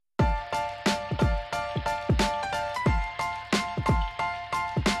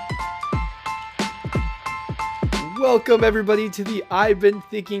Welcome, everybody, to the I've Been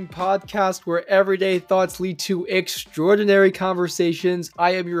Thinking podcast, where everyday thoughts lead to extraordinary conversations.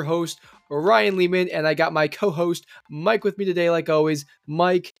 I am your host, Ryan Lehman, and I got my co-host, Mike, with me today, like always.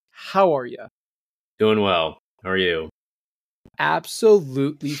 Mike, how are you? Doing well. How are you?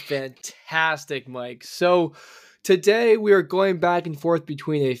 Absolutely fantastic, Mike. So today we are going back and forth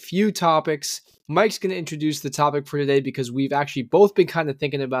between a few topics. Mike's going to introduce the topic for today because we've actually both been kind of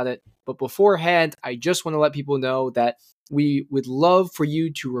thinking about it. But beforehand, I just want to let people know that we would love for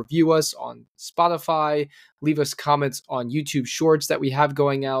you to review us on Spotify, leave us comments on YouTube Shorts that we have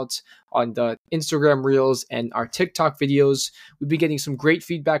going out, on the Instagram Reels, and our TikTok videos. We've been getting some great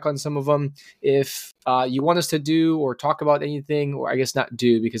feedback on some of them. If you want us to do or talk about anything, or I guess not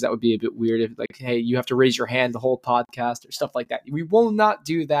do, because that would be a bit weird, if like, hey, you have to raise your hand the whole podcast or stuff like that. We will not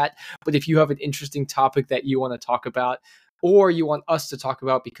do that. But if you have an interesting topic that you want to talk about, or you want us to talk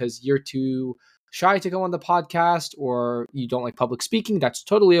about because you're too shy to go on the podcast, or you don't like public speaking, that's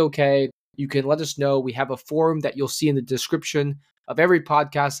totally okay. You can let us know. We have a form that you'll see in the description of every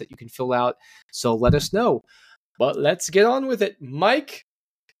podcast that you can fill out. So let us know. But let's get on with it. Mike?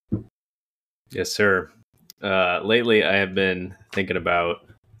 Yes, sir. Lately, I have been thinking about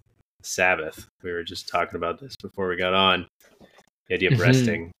Sabbath. We were just talking about this before we got on. The idea of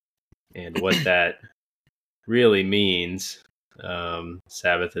resting and what that really means.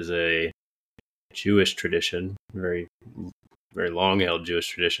 Sabbath is a Jewish tradition, very, very long-held Jewish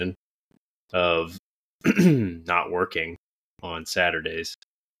tradition of not working on Saturdays.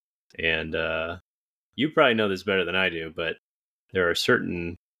 And you probably know this better than I do, but there are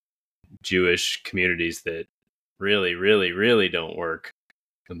certain Jewish communities that really, really, really don't work,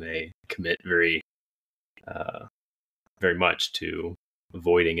 and they commit very much to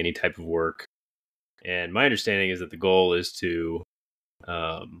avoiding any type of work. And my understanding is that the goal is to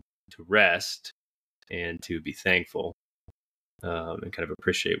rest and to be thankful and kind of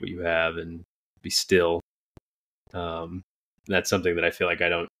appreciate what you have and be still. That's something that I feel like I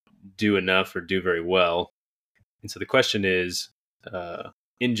don't do enough or do very well. And so the question is,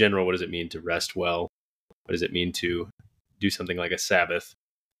 in general, what does it mean to rest well? What does it mean to do something like a Sabbath?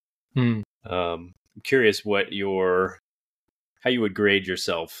 I'm curious how you would grade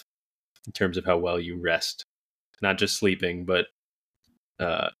yourself in terms of how well you rest, not just sleeping, but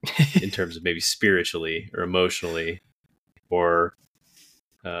in terms of maybe spiritually or emotionally, or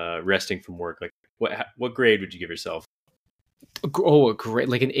resting from work. Like, what grade would you give yourself? Oh, a great,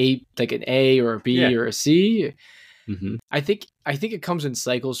 like an A or a B or a C. Mm-hmm. I think it comes in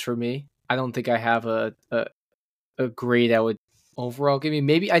cycles for me. I don't think I have a grade I would overall give me.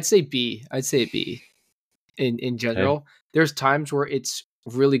 Maybe I'd say B. In general. Okay. There's times where it's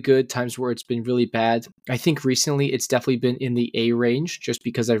really good, times where it's been really bad. I think recently it's definitely been in the A range, just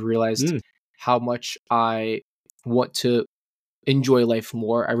because I've realized how much I want to enjoy life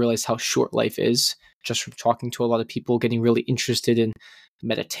more. I realize how short life is, just from talking to a lot of people, getting really interested in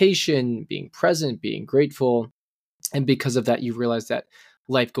meditation, being present, being grateful. And because of that, you realize that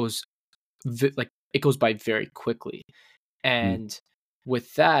life goes it goes by very quickly. And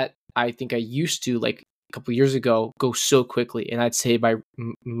with that, I think I used to, like a couple of years ago, go so quickly. And I'd say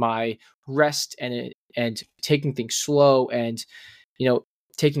my rest and taking things slow and,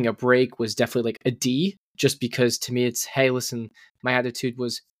 taking a break was definitely like a D, just because to me it's, hey, listen, my attitude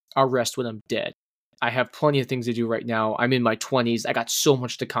was, I'll rest when I'm dead. I have plenty of things to do right now. I'm in my 20s. I got so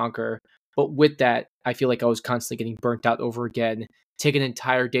much to conquer. But with that, I feel like I was constantly getting burnt out over again. Take an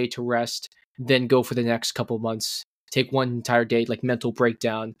entire day to rest, then go for the next couple months. Take one entire day, like mental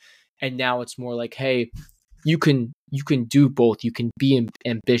breakdown. And now it's more like, hey, you can do both. You can be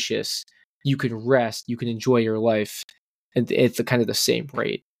ambitious. You can rest. You can enjoy your life. And it's kind of the same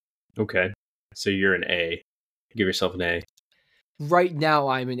rate. Okay. So you're an A. Give yourself an A. Right now,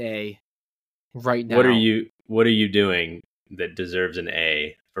 I'm an A. Right now. What are you doing that deserves an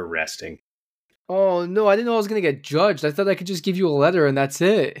A for resting? Oh, no, I didn't know I was going to get judged. I thought I could just give you a letter and that's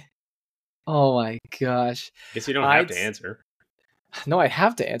it. Oh my gosh. Guess you don't have to answer. No, I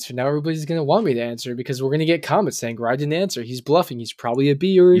have to answer. Now everybody's going to want me to answer because we're going to get comments saying, I didn't answer. He's bluffing. He's probably a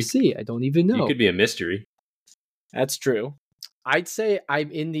B or a C. I don't even know. You could be a mystery. That's true. I'd say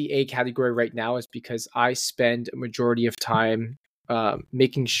I'm in the A category right now is because I spend a majority of time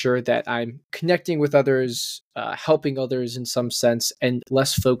making sure that I'm connecting with others, helping others in some sense, and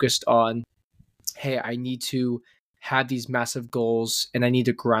less focused on, hey, I need to have these massive goals and I need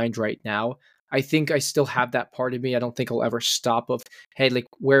to grind right now. I think I still have that part of me. I don't think I'll ever stop of, hey, like,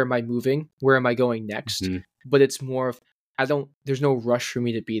 where am I moving? Where am I going next? Mm-hmm. But it's more of, there's no rush for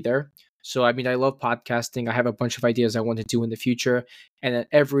me to be there. So, I mean, I love podcasting. I have a bunch of ideas I want to do in the future. And then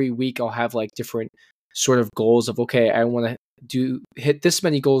every week I'll have like different sort of goals of, okay, I want to hit this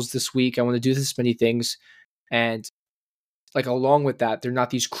many goals this week. I want to do this many things. And like along with that, they're not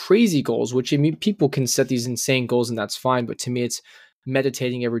these crazy goals, which I mean, people can set these insane goals and that's fine. But to me, it's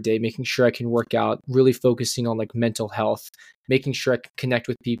meditating every day, making sure I can work out, really focusing on like mental health, making sure I can connect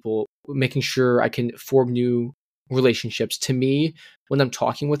with people, making sure I can form new relationships. To me, when I'm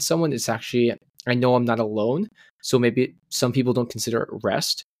talking with someone, it's actually, I know I'm not alone. So maybe some people don't consider it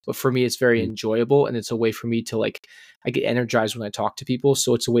rest, but for me, it's very enjoyable. And it's a way for me to like, I get energized when I talk to people.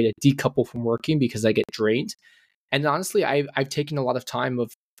 So it's a way to decouple from working because I get drained. And honestly, I've taken a lot of time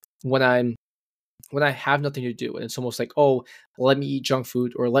of when I have nothing to do and it's almost like, oh, let me eat junk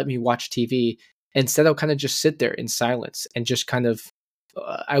food or let me watch TV. Instead, I'll kind of just sit there in silence and just kind of,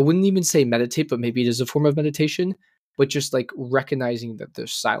 I wouldn't even say meditate, but maybe it is a form of meditation, but just like recognizing that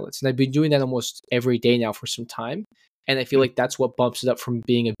there's silence. And I've been doing that almost every day now for some time. And I feel like that's what bumps it up from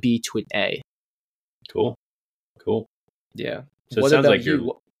being a B to an A. Cool. Yeah. So What it sounds about like you?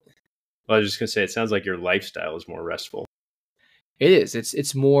 well, I was just gonna say, it sounds like your lifestyle is more restful. It is.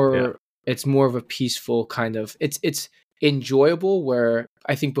 It's more of a peaceful kind of, it's enjoyable, where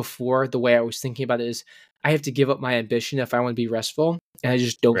I think before the way I was thinking about it is I have to give up my ambition if I want to be restful. And I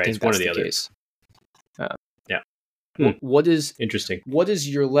just don't Right, think it's one that's or the the other. case. Yeah. What is Interesting. What is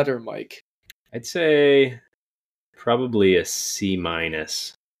your letter, Mike? I'd say probably a C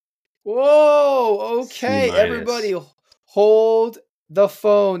minus. Whoa, C okay, minus. everybody hold the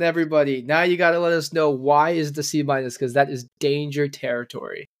phone, everybody. Now you got to let us know why is the C minus, because that is danger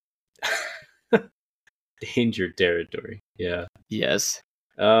territory. Danger territory. Yeah. Yes.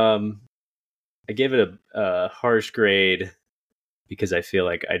 I gave it a harsh grade because I feel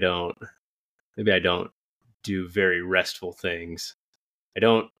like I don't do very restful things.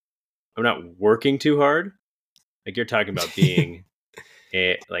 I'm not working too hard. Like you're talking about being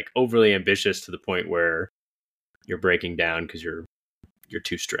like overly ambitious to the point where you're breaking down because you're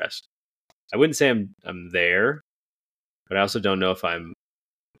too stressed. I wouldn't say I'm there, but I also don't know if I'm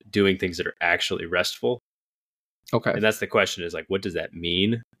doing things that are actually restful. Okay. And that's the question, is like, what does that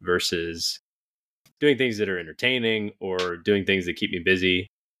mean versus doing things that are entertaining or doing things that keep me busy?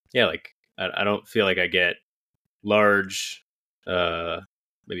 Yeah, like I don't feel like I get large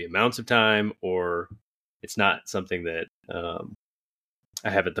maybe amounts of time, or it's not something that I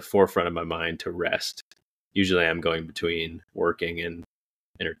have at the forefront of my mind to rest. Usually I'm going between working and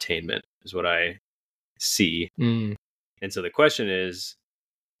entertainment is what I see. And so the question is,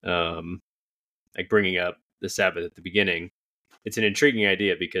 like bringing up the Sabbath at the beginning, it's an intriguing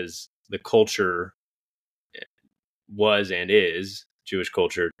idea because the culture was and is Jewish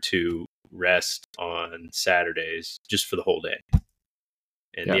culture to rest on Saturdays just for the whole day.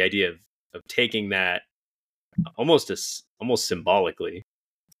 And the idea of taking that almost symbolically,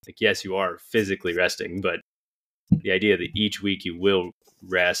 like, yes, you are physically resting, but the idea that each week you will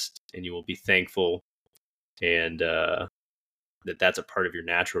rest and you will be thankful, and that's a part of your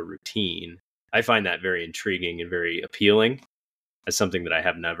natural routine. I find that very intriguing and very appealing as something that I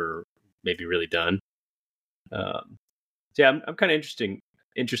have never maybe really done. So yeah, I'm kind of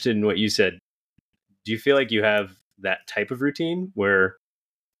interested in what you said. Do you feel like you have that type of routine where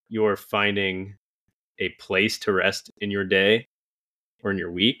you're finding a place to rest in your day or in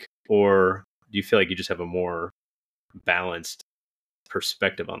your week, or do you feel like you just have a more balanced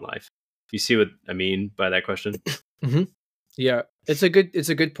perspective on life? Do you see what I mean by that question? Mm-hmm. Yeah, it's a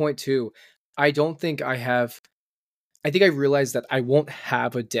good point too. I don't think I have. I think I realized that I won't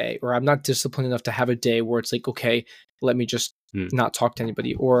have a day, or I'm not disciplined enough to have a day where it's like, okay, let me just not talk to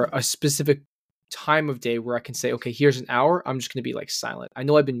anybody, or a specific time of day where I can say, okay, here's an hour, I'm just going to be like silent. I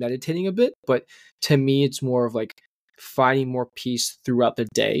know I've been meditating a bit, but to me, it's more of like finding more peace throughout the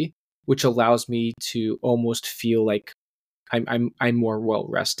day, which allows me to almost feel like I'm more well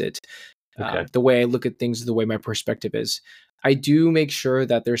rested. Okay. The way I look at things, the way my perspective is, I do make sure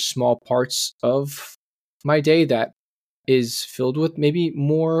that there's small parts of my day that is filled with maybe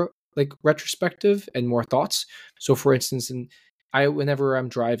more like retrospective and more thoughts. So for instance, whenever I'm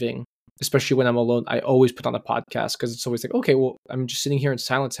driving, especially when I'm alone, I always put on a podcast because it's always like, okay, well, I'm just sitting here in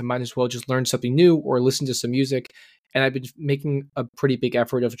silence. I might as well just learn something new or listen to some music. And I've been making a pretty big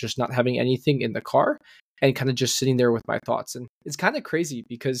effort of just not having anything in the car and kind of just sitting there with my thoughts. And it's kind of crazy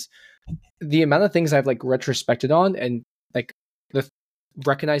because the amount of things I've like retrospected on and like the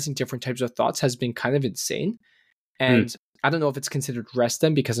recognizing different types of thoughts has been kind of insane. And I don't know if it's considered rest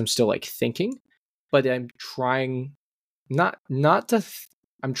then because I'm still like thinking, but I'm trying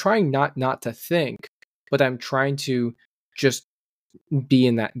I'm trying not to think, but I'm trying to just be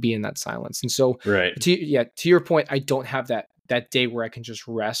in that silence. And so Right. to your point, I don't have that day where I can just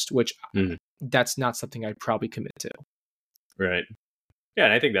rest, which that's not something I'd probably commit to. Right. Yeah,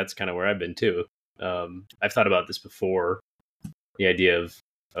 and I think that's kind of where I've been too. I've thought about this before, the idea of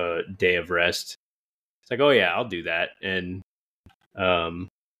a day of rest. It's like, oh yeah, I'll do that. And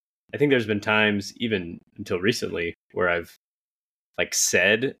I think there's been times, even until recently, where I've like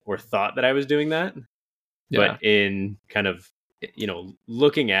said or thought that I was doing that, Yeah. but in kind of,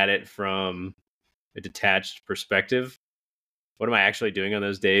 looking at it from a detached perspective, what am I actually doing on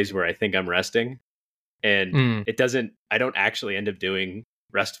those days where I think I'm resting? And Mm. I don't actually end up doing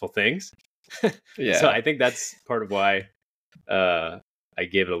restful things. So Yeah. I think that's part of why I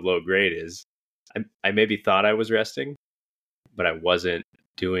gave it a low grade is I maybe thought I was resting, but I wasn't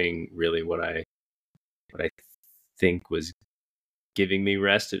doing really what I think was giving me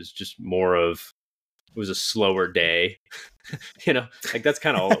rest. It was just more of, it was a slower day. Like that's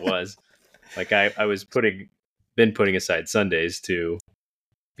kind of all it was. Like I was been putting aside Sundays to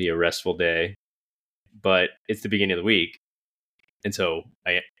be a restful day, but it's the beginning of the week. And so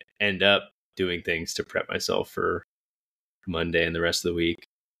I end up doing things to prep myself for Monday and the rest of the week.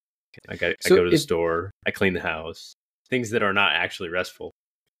 I go So to the store, I clean the house, things that are not actually restful.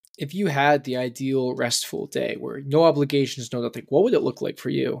 if you had the ideal restful day where no obligations, no nothing, what would it look like for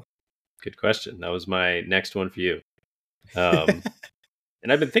you? Good question. That was my next one for you. And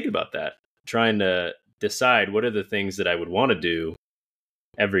I've been thinking about that, trying to decide what are the things that I would want to do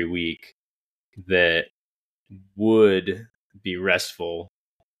every week that would be restful,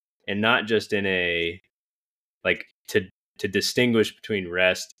 and not just in a like to distinguish between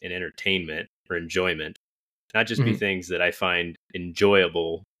rest and entertainment or enjoyment, not just be Mhm. things that I find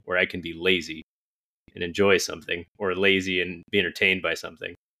enjoyable where I can be lazy and enjoy something, or lazy and be entertained by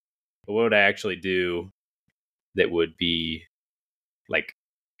something. But what would I actually do that would be like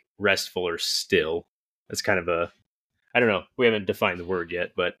restful or still? That's kind of I don't know. We haven't defined the word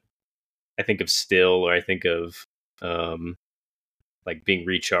yet, but I think of still, or I think of um, like being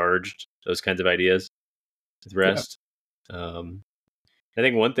recharged, those kinds of ideas with Yeah. rest. Um, I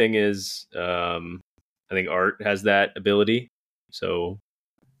think one thing is, I think art has that ability. So,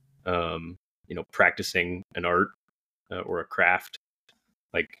 practicing an art or a craft,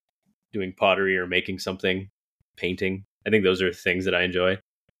 like doing pottery or making something, painting. I think those are things that I enjoy.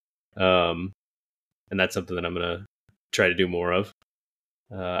 Um, and that's something that I'm going to try to do more of.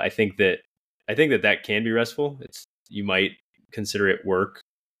 I think that can be restful. You might consider it work,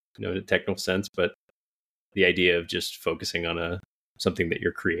 in a technical sense, but the idea of just focusing on something that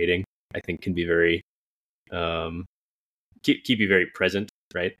you're creating, I think, can be very um, keep you very present,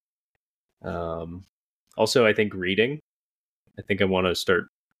 right? Um, Also, I think reading. I think I want to start,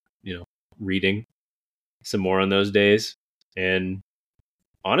 reading some more on those days, and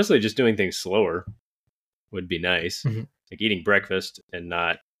honestly, just doing things slower would be nice. Mhm. Like eating breakfast and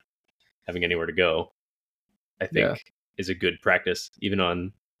not having anywhere to go, I Yeah. think is a good practice, even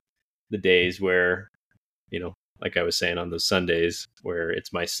on the days where, like I was saying, on those Sundays where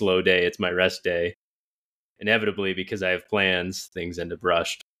it's my slow day, it's my rest day. Inevitably, because I have plans, things end up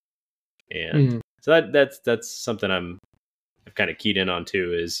rushed, and Mhm. so that's something I've kind of keyed in on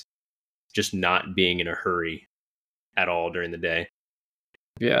too, is just not being in a hurry at all during the day.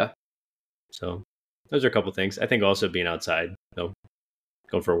 Yeah. So those are a couple things. I think also being outside,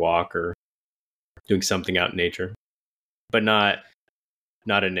 going for a walk or doing something out in nature, but not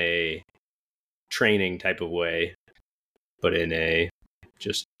in a training type of way, but in a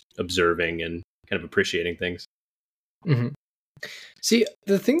just observing and kind of appreciating things. Mhm. See,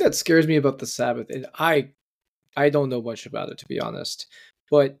 the thing that scares me about the Sabbath, and I don't know much about it to be honest,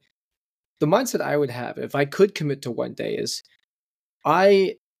 but the mindset I would have if I could commit to one day is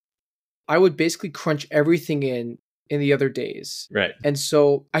I I would basically crunch everything in the other days. Right. And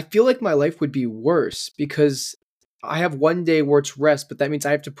so I feel like my life would be worse because I have one day where it's rest, but that means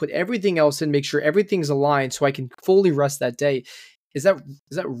I have to put everything else in, make sure everything's aligned so I can fully rest that day. Is that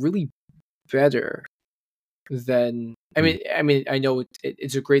really better than Mm. I know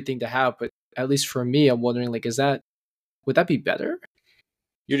it's a great thing to have, but at least for me, I'm wondering like would that be better?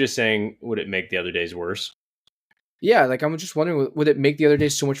 You're just saying, would it make the other days worse? Yeah, like I'm just wondering, would it make the other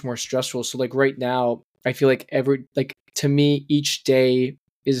days so much more stressful? So like right now, I feel like to me each day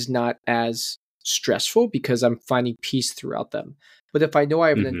is not as stressful because I'm finding peace throughout them. But if I know I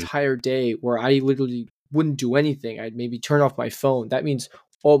have an Hmm. entire day where I literally wouldn't do anything, I'd maybe turn off my phone. That means,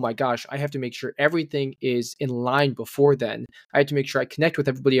 oh my gosh, I have to make sure everything is in line before then. I have to make sure I connect with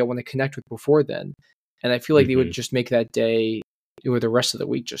everybody I want to connect with before then. And I feel like they would Hmm. just make that day or the rest of the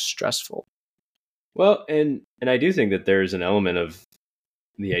week just stressful. Well, and I do think that there's an element of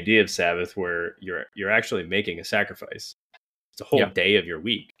the idea of Sabbath where you're actually making a sacrifice. It's a whole Yeah. day of your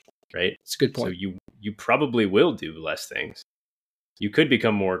week. right? It's a good So point. you probably will do less things. You could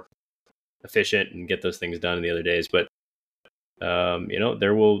become more efficient and get those things done in the other days, but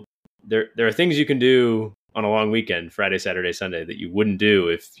there are things you can do on a long weekend, Friday, Saturday, Sunday, that you wouldn't do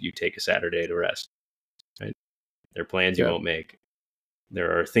if you take a Saturday to rest. Right? There are plans you Yeah. won't make.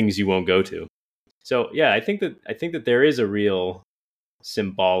 There are things you won't go to. So yeah, I think that there is a real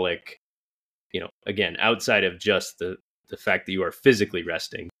symbolic, again, outside of just the fact that you are physically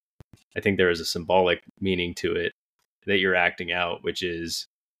resting, I think there is a symbolic meaning to it that you're acting out, which is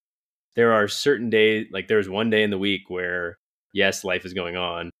there are certain days, like there's one day in the week where, yes, life is going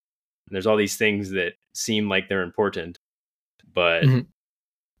on. And there's all these things that seem like they're important, but Mhm.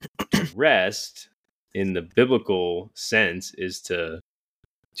 to rest in the biblical sense is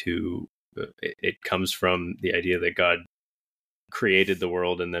it comes from the idea that God created the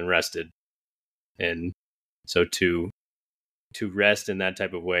world and then rested. And so to rest in that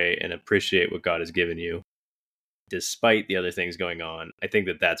type of way and appreciate what God has given you, despite the other things going on, I think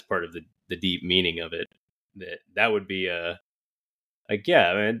that that's part of the deep meaning of it. That would be like,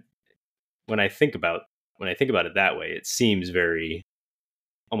 yeah, I mean, when I think about it that way, it seems very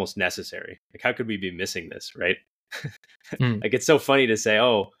almost necessary. Like, how could we be missing this, right? Mm. Like, it's so funny to say,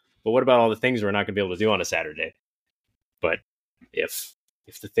 oh, but what about all the things we're not going to be able to do on a Saturday? But if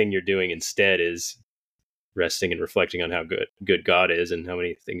the thing you're doing instead is resting and reflecting on how good God is and how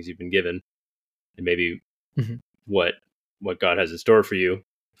many things you've been given, and maybe Mhm. what God has in store for you,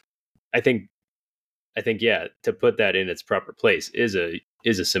 I think yeah, to put that in its proper place is a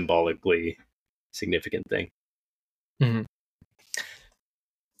symbolically significant thing. Mhm.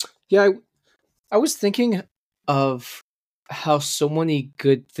 Yeah, I was thinking of how so many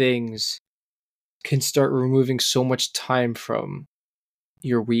good things can start removing so much time from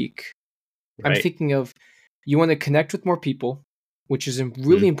your week. I'm Right. thinking of you want to connect with more people, which is really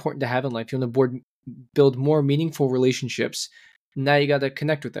Mm-hmm. important to have in life. You want to build more meaningful relationships. Now you got to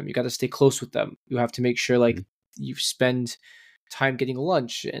connect with them. You got to stay close with them. You have to make sure like you spend time getting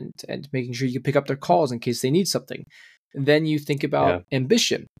lunch and making sure you can pick up their calls in case they need something. And then you think about Yeah.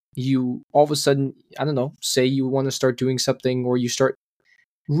 ambition. You all of a sudden, I don't know, say you want to start doing something or you start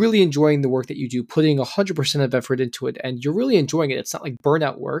really enjoying the work that you do, putting 100% of effort into it, and you're really enjoying it. It's not like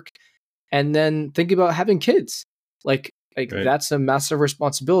burnout work. And then think about having kids. Like Right. that's a massive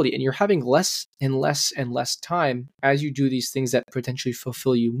responsibility, and you're having less and less and less time as you do these things that potentially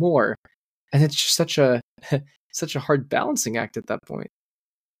fulfill you more. And it's just such a such a hard balancing act at that point.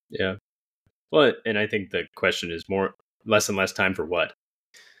 Yeah. Well, and I think the question is more less and less time for what?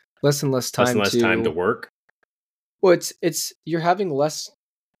 Less and less Less and time less time to to work. well, it's you're having less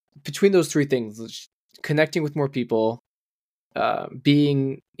between those three things: connecting with more people,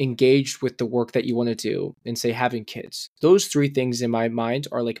 being engaged with the work that you want to do, and say having kids. Those three things in my mind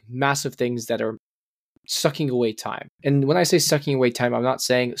are like massive things that are sucking away time. And when I say sucking away time, I'm not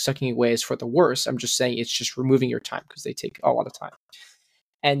saying sucking away is for the worse. I'm just saying it's just removing your time because they take a lot of time.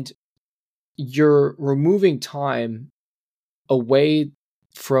 And you're removing time away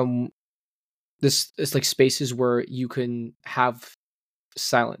from this it's like spaces where you can have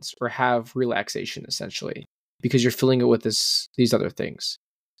silence or have relaxation essentially because you're filling it with these other things.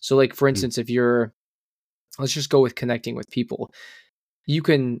 So like for Mm. instance, if you're let's just go with connecting with people. You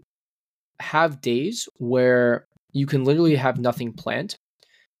can have days where you can literally have nothing planned.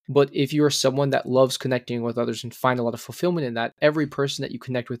 But if you're someone that loves connecting with others and find a lot of fulfillment in that, every person that you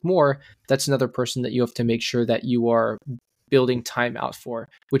connect with more, that's another person that you have to make sure that you are building time out for,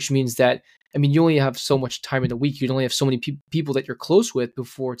 which means that, I mean, you only have so much time in the week. You only have so many people that you're close with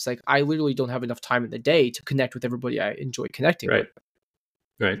before it's like, I literally don't have enough time in the day to connect with everybody I enjoy connecting with.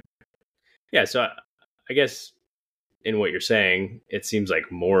 Right. Right. Yeah. So I guess in what you're saying, it seems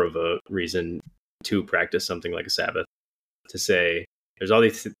like more of a reason to practice something like a Sabbath, to say there's all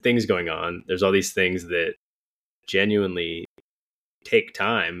these things going on. There's all these things that genuinely take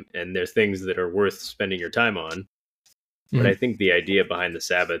time, and there's things that are worth spending your time on. But I Mhm. think the idea behind the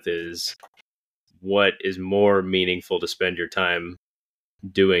Sabbath is what is more meaningful to spend your time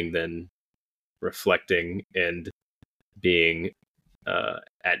doing than reflecting and being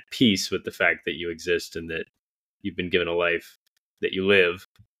at peace with the fact that you exist and that you've been given a life, that you live,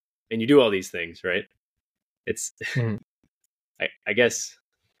 and you do all these things, right? It's, Mhm. I guess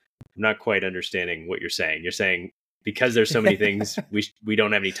I'm not quite understanding what you're saying. You're saying because there's so many things, we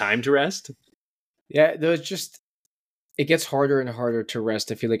don't have any time to rest. Yeah, there's just it gets harder and harder to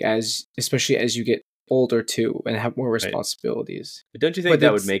rest. I feel like as especially as you get older too and have more Right. responsibilities. But don't you think But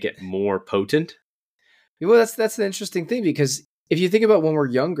that would it's make it more potent? well, that's an interesting thing because if you think about when we're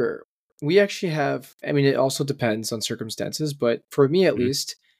younger, we actually have. I mean, it also depends on circumstances, but for me at Mhm.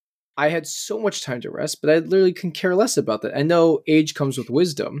 least, I had so much time to rest, but I literally can care less about that. I know age comes with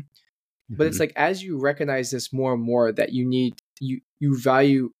wisdom, but it's Hmm. like as you recognize this more and more that you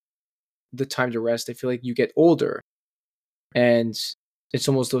value the time to rest, I feel like you get older, and it's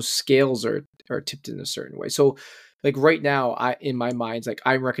almost those scales are tipped in a certain way. So like right now, I in my mind, like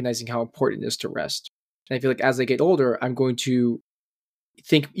I'm recognizing how important it is to rest. And I feel like as I get older, I'm going to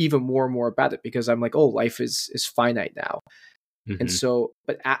think even more and more about it because I'm like, oh, life is finite now. And Hmm. so,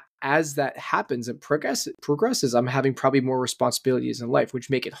 but as that happens and progresses, I'm having probably more responsibilities in life, which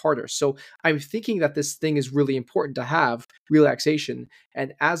make it harder. So I'm thinking that this thing is really important to have relaxation.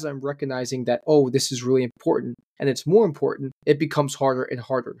 And as I'm recognizing that, oh, this is really important and it's more important, it becomes harder and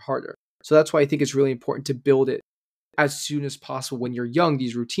harder and harder. So that's why I think it's really important to build it as soon as possible when you're young,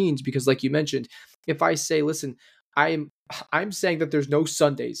 these routines, because like you mentioned, if I say, listen, i'm I'm saying that there's no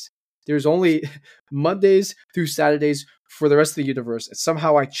Sundays, there's only Mondays through Saturdays for the rest of the universe, and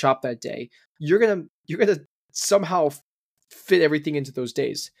somehow I chop that day, you're gonna somehow fit everything into those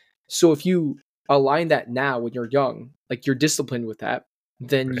days. So if you align that now when you're young, like you're disciplined with that,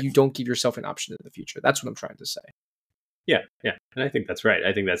 then Right. you don't give yourself an option in the future. That's what I'm trying to say. Yeah, yeah, and I think that's right.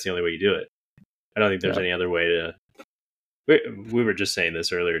 I think that's the only way you do it. I don't think there's Yeah. any other way to. We were just saying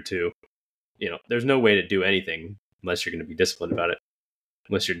this earlier too. There's no way to do anything unless you're going to be disciplined about it.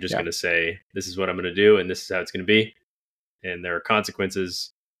 Unless you're just Yeah. going to say, "This is what I'm going to do, and this is how it's going to be," and there are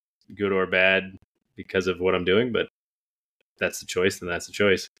consequences, good or bad, because of what I'm doing. But that's the choice, then that's the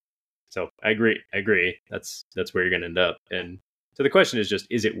choice. So I agree. I agree. That's where you're going to end up. And so the question is just,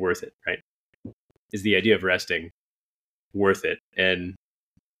 is it worth it? Right? Is the idea of resting worth it? And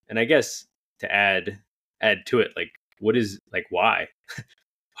I guess to add to it, like, what is like why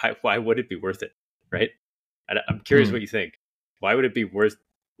why would it be worth it? Right? I'm curious Hmm. what you think. Why would it be worth?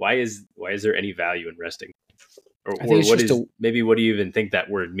 Why is there any value in resting? Or I think or it's what just is a maybe what do you even think that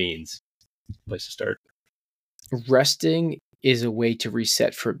word means? Place to start. resting is a way to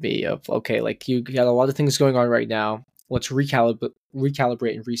reset for me of okay, like you got a lot of things going on right now, let's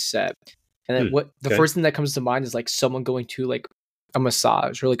recalibrate and reset. And then what the Okay. first thing that comes to mind is like someone going to like a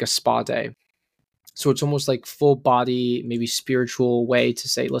massage or like a spa day. So it's almost like full body, maybe spiritual way to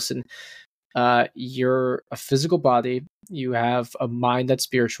say, listen, you're a physical body, you have a mind that's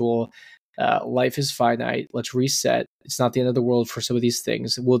spiritual, life is finite, let's reset, it's not the end of the world for some of these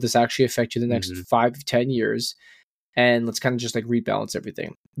things, will this actually affect you the next Hmm. 5 to 10 years, and let's kind of just like rebalance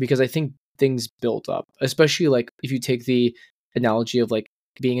everything. Because I think things build up, especially like if you take the analogy of like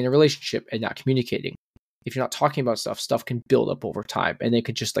being in a relationship and not communicating. If you're not talking about stuff can build up over time and it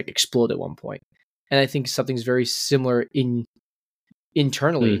could just like explode at one point. And I think something's very similar in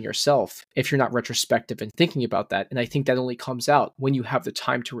internally in Mm, yourself if you're not retrospective and thinking about that. And I think that only comes out when you have the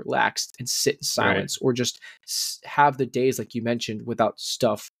time to relax and sit in right. silence or just have the days like you mentioned without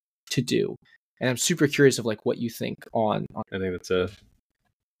stuff to do. And I'm super curious of like what you think on I think that's a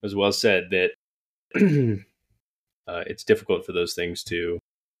as well said that it's difficult for those things to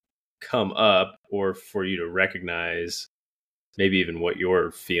come up or for you to recognize maybe even what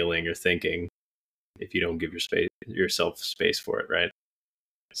you're feeling or thinking if you don't give yourself space for it, right?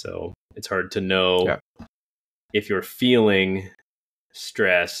 So it's hard to know yeah. if you're feeling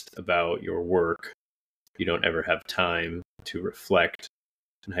stressed about your work, you don't ever have time to reflect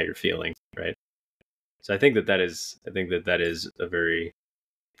on how you're feeling, right? So I think that is a very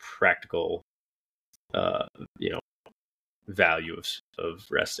practical, uh, you know, value of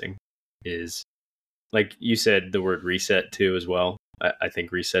resting is like you said the word reset too as well. I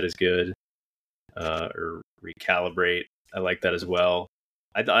think reset is good, or recalibrate. I like that as well.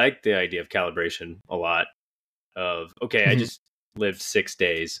 I like the idea of calibration a lot. Of okay, I Mhm. just lived 6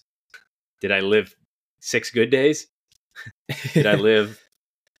 days. Did I live 6 good days? Did I live,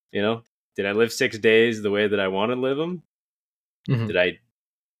 you know, did I live 6 days the way that I want to live them? Mhm. Did I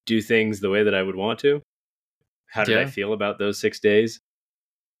do things the way that I would want to? How did I Yeah. feel about those 6 days?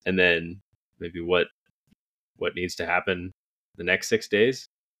 And then maybe what needs to happen the next 6 days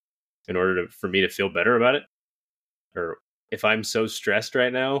in order for me to feel better about it? Or if I'm so stressed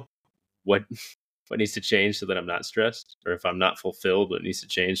right now, what what needs to change so that I'm not stressed? Or if I'm not fulfilled, what needs to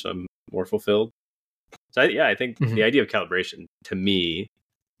change so I'm more fulfilled? So yeah, I think Mhm. the idea of calibration to me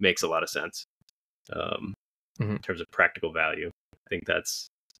makes a lot of sense, Mhm. in terms of practical value. I think that's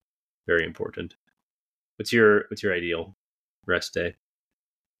very important. What's your ideal rest day?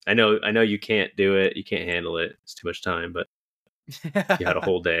 I know you can't do it. You can't handle it. It's too much time. But if you had a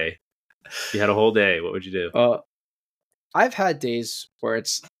whole day, if you had a whole day, what would you do? uh, I've had days where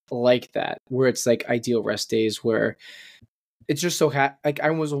it's like that, where it's like ideal rest days where it's just so like I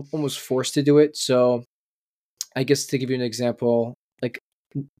was almost forced to do it. So I guess to give you an example, like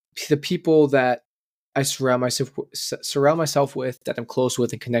the people that I surround myself with, that I'm close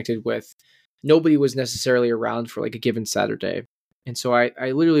with and connected with, nobody was necessarily around for like a given Saturday. And so I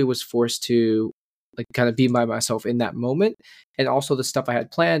literally was forced to like kind of be by myself in that moment. And also the stuff I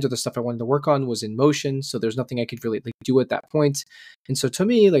had planned or the stuff I wanted to work on was in motion. So there's nothing I could really like do at that point. And so to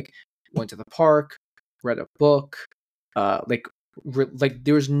me, like went to the park, read a book, like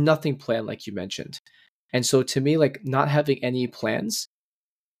there was nothing planned like you mentioned. And so to me, like not having any plans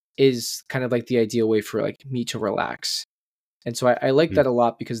is kind of like the ideal way for like me to relax. And so I like Mhm. that a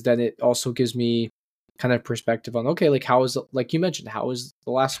lot because then it also gives me kind of perspective on, okay, like how was, like you mentioned, how was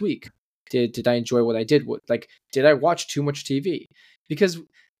the last week? Did I enjoy what I did? What, like, did I watch too much TV? Because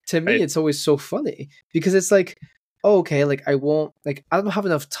to me, Right. it's always so funny because it's like, oh, okay, like I don't have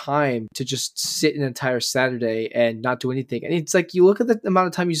enough time to just sit an entire Saturday and not do anything. And it's like, you look at the amount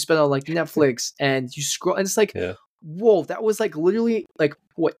of time you spend on like Netflix and you scroll and it's like, Yeah. whoa, that was like literally like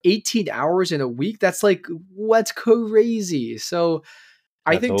what, 18 hours in a week? That's like, what's crazy. So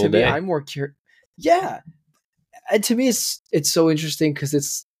I That's a think whole to me, day. I'm more curious. Yeah. And to me, it's so interesting because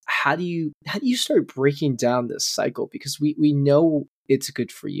it's how do you start breaking down this cycle? Because we know it's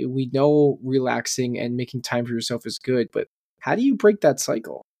good for you. We know relaxing and making time for yourself is good, but how do you break that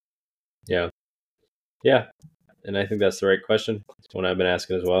cycle? Yeah. Yeah. And I think that's the right question. It's one I've been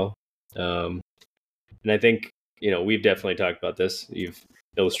asking as well. Um, and I think, we've definitely talked about this. You've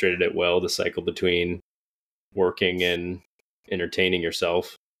illustrated it well, the cycle between working and entertaining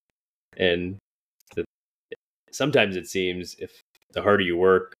yourself. And the, sometimes it seems if the harder you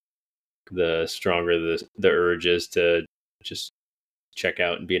work, the stronger the urge is to just check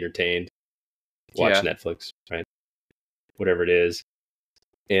out and be entertained, watch Yeah. Netflix, right? Whatever it is.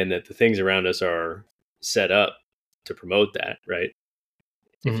 And that the things around us are set up to promote that, right?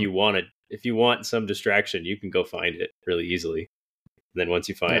 If Hmm. you want to, if you want some distraction, you can go find it really easily. And then once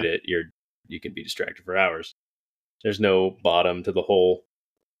you find Yeah. it, you can be distracted for hours. There's no bottom to the hole.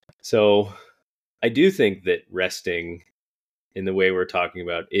 So I do think that resting in the way we're talking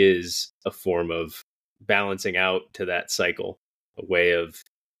about is a form of balancing out to that cycle, a way of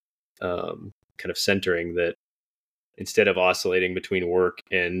kind of centering that instead of oscillating between work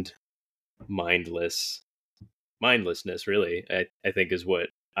and mindless mindlessness, really, I think is what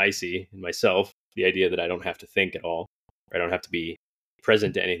I see in myself. The idea that I don't have to think at all, or I don't have to be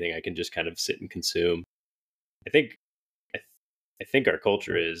present to anything. I can just kind of sit and consume. I think I, th- I think our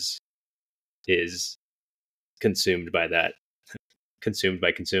culture is consumed by that, consumed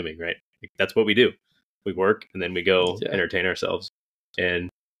by consuming, right? Like, that's what we do. We work and then we go Yeah. entertain ourselves. And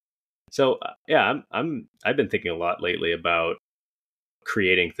so yeah, I've been thinking a lot lately about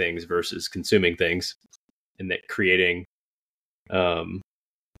creating things versus consuming things, and that creating um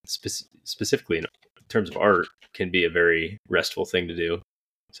specifically in terms of art can be a very restful thing to do.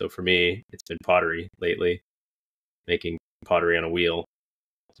 So for me, it's been pottery lately, making pottery on a wheel.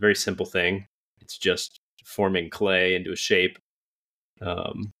 It's a very simple thing. It's just forming clay into a shape,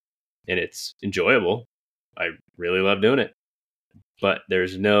 um, and it's enjoyable. I really love doing it, but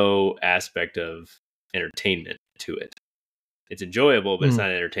there's no aspect of entertainment to it. It's enjoyable, but it's Mm.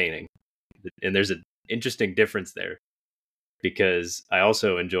 not entertaining. And there's an interesting difference there because I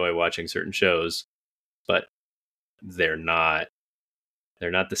also enjoy watching certain shows, but they're not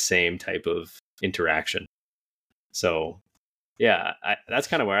they're not the same type of interaction. So yeah, that's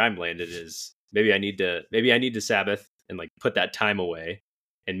kind of where I'm landed. Is maybe I need to Sabbath and like put that time away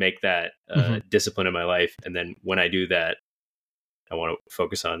and make that Hmm. discipline in my life. And then when I do that, I want to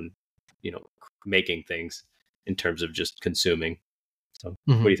focus on making things in terms of just consuming. So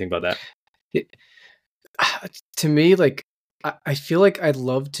what do Hmm. you think about that? To me, like I feel like I'd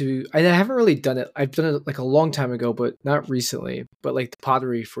love to. I haven't really done it. I've done it like a long time ago, but not recently. But like the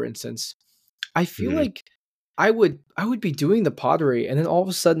pottery, for instance, I feel Hmm. like I would be doing the pottery, and then all of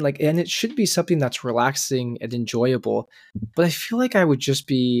a sudden, like, and it should be something that's relaxing and enjoyable. But I feel like I would just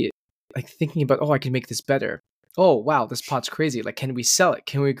be like thinking about, oh, I can make this better. Oh wow, this pot's crazy. Like, can we sell it?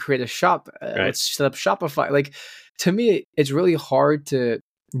 Can we create a shop? Right. Let's set up Shopify. Like, to me, it's really hard to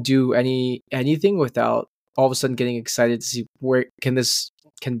do anything without all of a sudden getting excited to see where this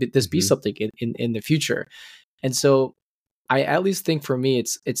be Hmm. something in the future. And so I at least think for me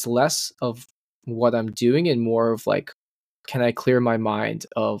it's less of what I'm doing and more of like, can I clear my mind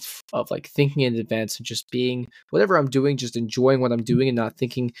of like thinking in advance and just being whatever I'm doing, just enjoying what I'm doing and not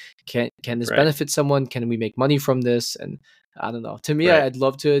thinking, can this Right. benefit someone? Can we make money from this? And I don't know. To me, Right. I'd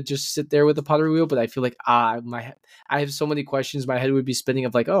love to just sit there with a pottery wheel, but I feel like I have so many questions. My head would be spinning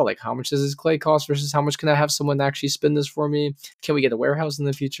of like, oh, like how much does this clay cost versus how much can I have someone actually spin this for me? Can we get a warehouse in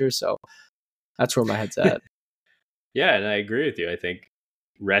the future? So that's where my head's at. Yeah, and I agree with you. I think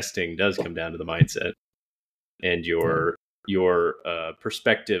resting does come down to the mindset and your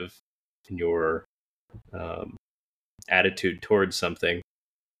perspective and your attitude towards something.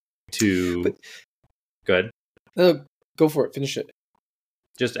 To good. Go for it. Finish it.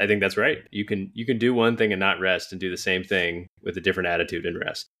 Just, I think that's right. You can do one thing and not rest, and do the same thing with a different attitude and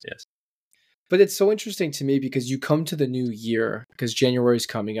rest. Yes. But it's so interesting to me because you come to the new year, because January is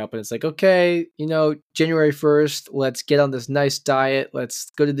coming up, and it's like, okay, January 1st, let's get on this nice diet. Let's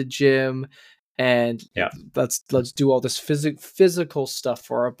go to the gym, and let's do all this physical stuff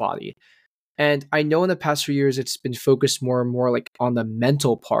for our body. And I know in the past few years, it's been focused more and more like on the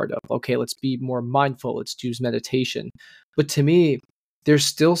mental part of, okay, let's be more mindful. Let's use meditation. But to me, there's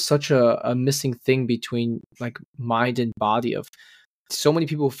still such a missing thing between like mind and body. Of so many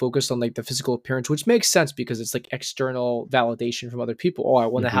people focus on like the physical appearance, which makes sense because it's like external validation from other people. Oh, I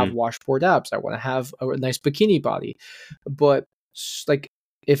want to have washboard abs. I want to have a nice bikini body. But like,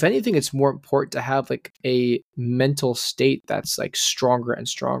 if anything, it's more important to have like a mental state that's like stronger and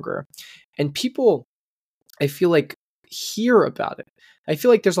stronger. And people, I feel like, hear about it. I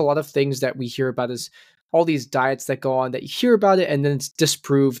feel like there's a lot of things that we hear about as all these diets that go on that you hear about it and then it's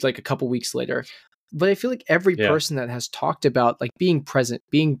disproved like a couple weeks later. But I feel like every person that has talked about like being present,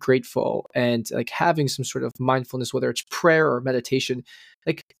 being grateful, and like having some sort of mindfulness, whether it's prayer or meditation,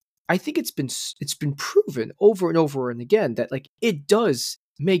 like I think it's been proven over and over and again that like it does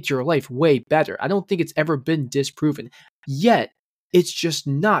make your life way better. I don't think it's ever been disproven. Yet it's just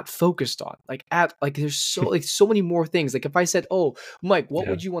not focused on there's so many more things. Like if I said, "Oh, Mike, what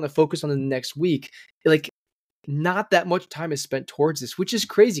would you want to focus on in the next week?" Like not that much time is spent towards this, which is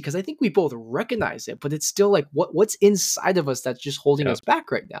crazy because I think we both recognize it, but it's still like what's inside of us that's just holding us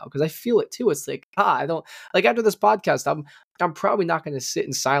back right now. Because I feel it too. It's like, I don't like after this podcast, I'm probably not going to sit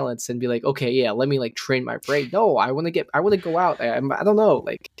in silence and be like, okay, yeah, let me like train my brain. No, I want to go out. I don't know.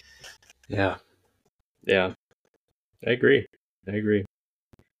 Like, yeah. I agree.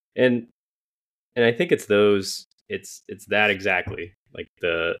 And I think it's that exactly, like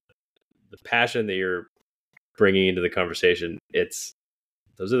the passion that you're bringing into the conversation.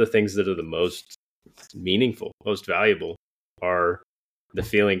 Those are the things that are the most meaningful, most valuable, are the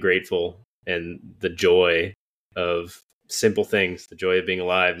feeling grateful and the joy of simple things, the joy of being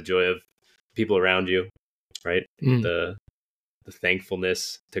alive, the joy of people around you, right? The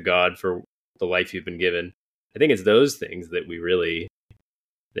thankfulness to God for the life you've been given. I think it's those things that really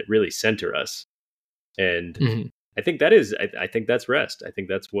center us. And I think I think that's rest. I think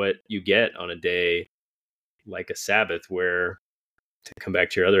that's what you get on a day like a Sabbath, where, to come back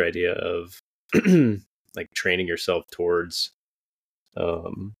to your other idea of like training yourself towards a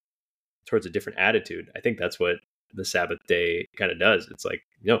different attitude. I think that's what the Sabbath day kind of does. It's like,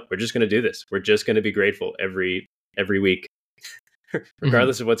 we're just going to do this. We're just going to be grateful every week,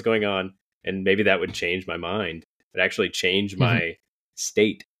 regardless of what's going on. And maybe that would change my mind. It would actually change my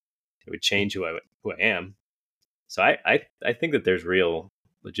state. It would change who I am. So I think that there's real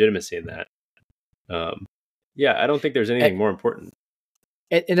legitimacy in that. I don't think there's anything more important.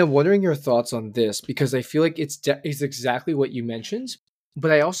 And I'm wondering your thoughts on this, because I feel like it's exactly what you mentioned, but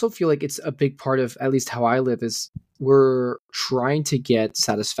I also feel like it's a big part of at least how I live is we're trying to get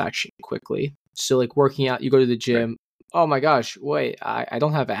satisfaction quickly. So like working out, you go to the gym. Right. Oh my gosh, wait, I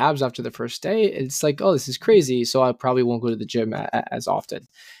don't have abs after the first day. It's like, oh, this is crazy. So I probably won't go to the gym as often.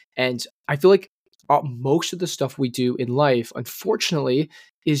 And I feel like most of the stuff we do in life, unfortunately,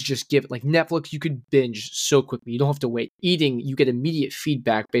 is just given. Like Netflix, you could binge so quickly. You don't have to wait. Eating, you get immediate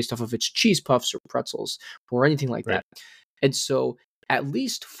feedback based off of its cheese puffs or pretzels or anything like that. And so at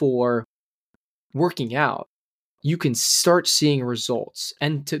least for working out, you can start seeing results.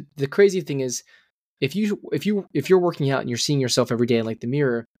 And the crazy thing is, if you're working out and you're seeing yourself every day in like the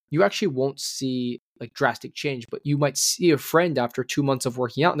mirror, you actually won't see like drastic change, but you might see a friend after 2 months of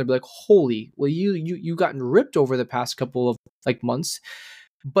working out and they'll be like, holy, well, you gotten ripped over the past couple of like months.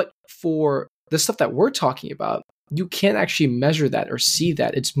 But for the stuff that we're talking about, you can't actually measure that or see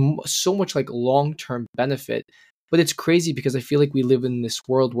that. It's so much like long-term benefit, but it's crazy because I feel like we live in this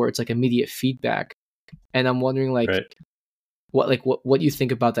world where it's like immediate feedback. And I'm wondering like, what you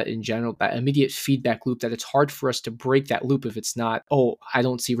think about that in general, that immediate feedback loop, that it's hard for us to break that loop if it's not, oh, I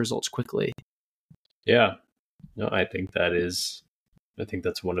don't see results quickly. Yeah. No, I think that's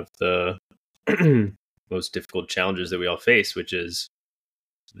one of the most difficult challenges that we all face, which is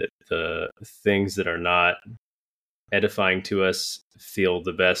that the things that are not edifying to us feel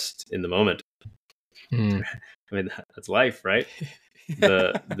the best in the moment. I mean, that's life, right?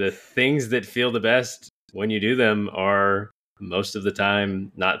 The things that feel the best when you do them are most of the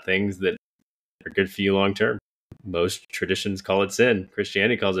time not things that are good for you long term. most traditions call it sin.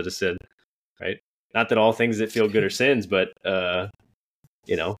 Christianity calls it a sin, right? Not that all things that feel good are sins, but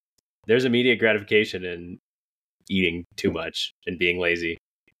there's immediate gratification in eating too much and being lazy,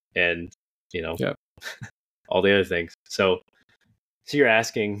 and Yeah. all the other things. So you're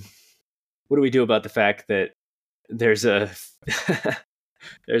asking, what do we do about the fact that there's a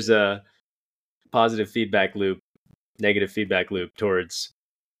there's a positive feedback loop, negative feedback loop towards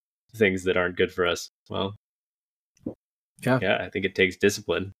things that aren't good for us? Well, yeah, I think it takes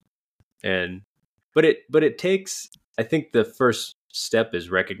discipline, but it takes, I think the first step is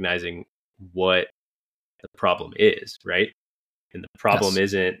recognizing what the problem is, right? And the problem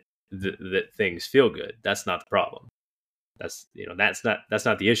isn't that things feel good. That's not the problem. That's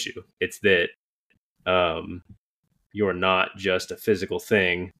not the issue. It's that you're not just a physical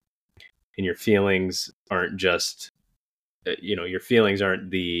thing, and your feelings aren't just your feelings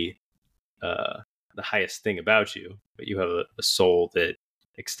aren't the highest thing about you, but you have a soul that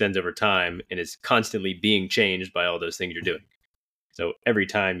extends over time and is constantly being changed by all those things you're doing. So every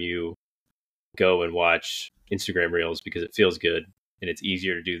time you go and watch Instagram reels because it feels good, and it's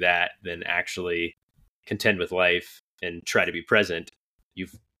easier to do that than actually contend with life and try to be present,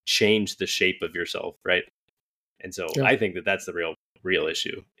 you've changed the shape of yourself, right? And so I think that that's the real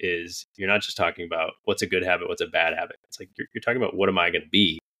issue, is you're not just talking about what's a good habit, what's a bad habit. It's like you're talking about, what am I going to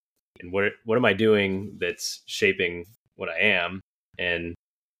be, and what am I doing that's shaping what I am. And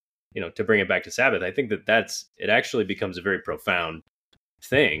to bring it back to Sabbath, I think that it actually becomes a very profound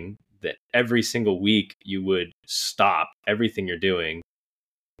thing, that every single week you would stop everything you're doing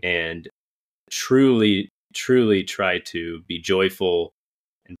and truly try to be joyful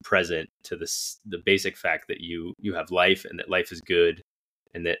and present to the basic fact that you have life, and that life is good,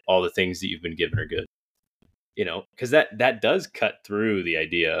 and that all the things that you've been given are good. Because that does cut through the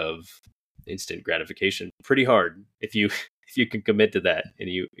idea of instant gratification pretty hard, if you if you can commit to that and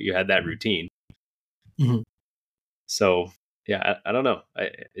you had that routine. Mm-hmm. So yeah, I don't know.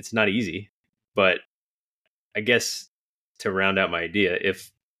 It's not easy, but I guess to round out my idea,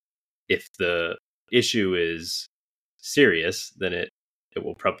 if the issue is serious, then it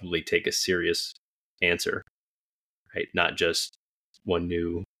will probably take a serious answer, right? Not just one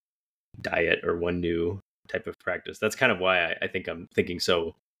new diet or one new type of practice. That's kind of why I think I'm thinking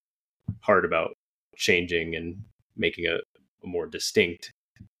so hard about changing and making a more distinct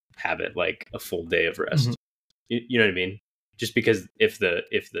habit, like a full day of rest. Mm-hmm. You know what I mean? Just because if the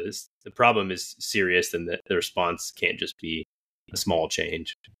problem is serious, then the response can't just be a small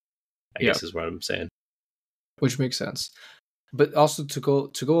change, I guess is what I'm saying. Which makes sense. But also to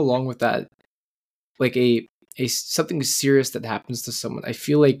go along with that, like a something serious that happens to someone, I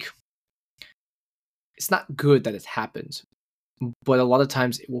feel like it's not good that it happens, but a lot of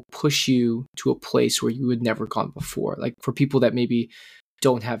times it will push you to a place where you would never gone before. Like for people that maybe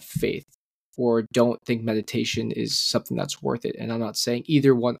don't have faith or don't think meditation is something that's worth it. And I'm not saying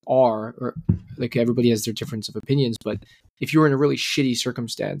either one are, or like everybody has their difference of opinions, but if you're in a really shitty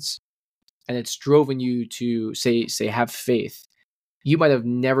circumstance and it's driven you to say have faith, you might have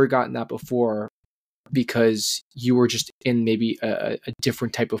never gotten that before because you were just in maybe a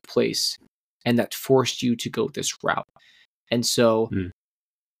different type of place, and that forced you to go this route. And so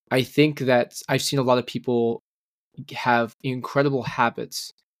I think that I've seen a lot of people have incredible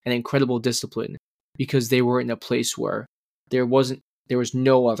habits and incredible discipline because they were in a place where there was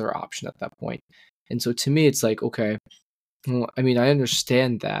no other option at that point. And so to me, it's like, okay, well, I mean, I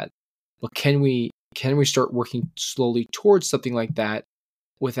understand that, but can we start working slowly towards something like that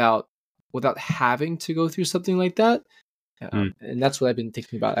without having to go through something like that? And that's what I've been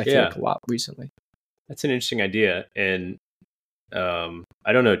thinking about, I feel like, a lot recently. That's an interesting idea. And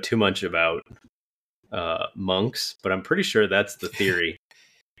I don't know too much about monks, but I'm pretty sure that's the theory.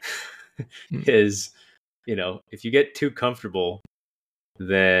 Is, if you get too comfortable,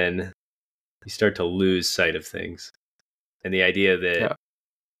 then you start to lose sight of things. And the idea that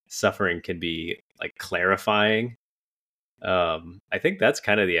suffering can be like clarifying, I think that's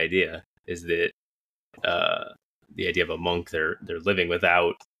kind of the idea, is that the idea of a monk, they're living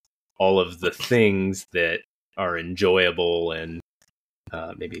without all of the things that are enjoyable and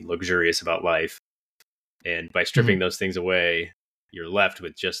maybe luxurious about life. And by stripping those things away, you're left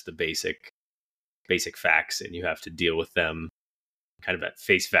with just the basic facts, and you have to deal with them kind of at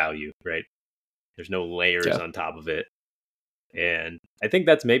face value, right? There's no layers on top of it. And I think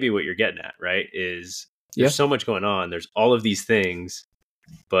that's maybe what you're getting at, right? Is there's so much going on. There's all of these things,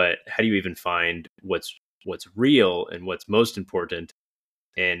 but how do you even find what's real and what's most important?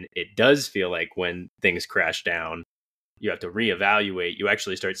 And it does feel like when things crash down, you have to reevaluate. You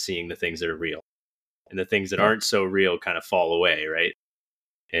actually start seeing the things that are real. and the things that aren't so real kind of fall away, right?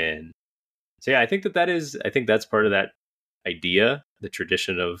 And so, yeah, I think that's part of that idea, the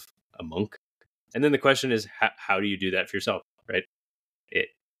tradition of a monk. And then the question is, how do you do that for yourself, right?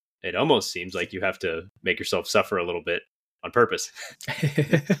 It almost seems like you have to make yourself suffer a little bit on purpose,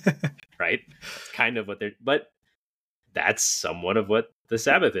 right? That's kind of but that's somewhat of what the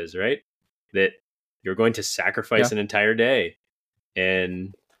Sabbath is, right? That you're going to sacrifice an entire day,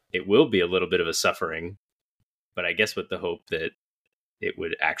 and it will be a little bit of a suffering, but I guess with the hope that it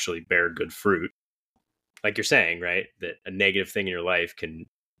would actually bear good fruit. Like you're saying, right? That a negative thing in your life can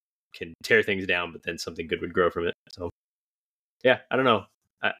tear things down, but then something good would grow from it. So yeah, I don't know.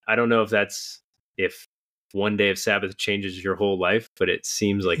 I don't know if one day of Sabbath changes your whole life, but it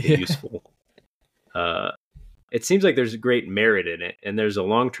seems like a useful, it seems like there's great merit in it, and there's a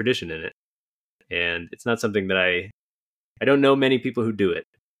long tradition in it. And it's not something that I don't know many people who do it.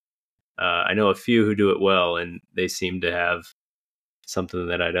 I know a few who do it well, and they seem to have something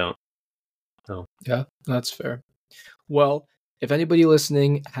that I don't. So yeah, that's fair. Well, if anybody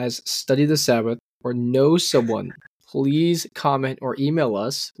listening has studied the Sabbath or knows someone, please comment or email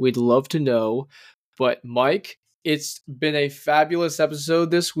us. We'd love to know. But Mike, it's been a fabulous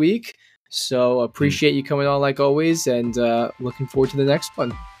episode this week. So appreciate you coming on like always, and looking forward to the next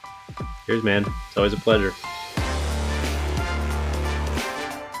one. Cheers, man. It's always a pleasure.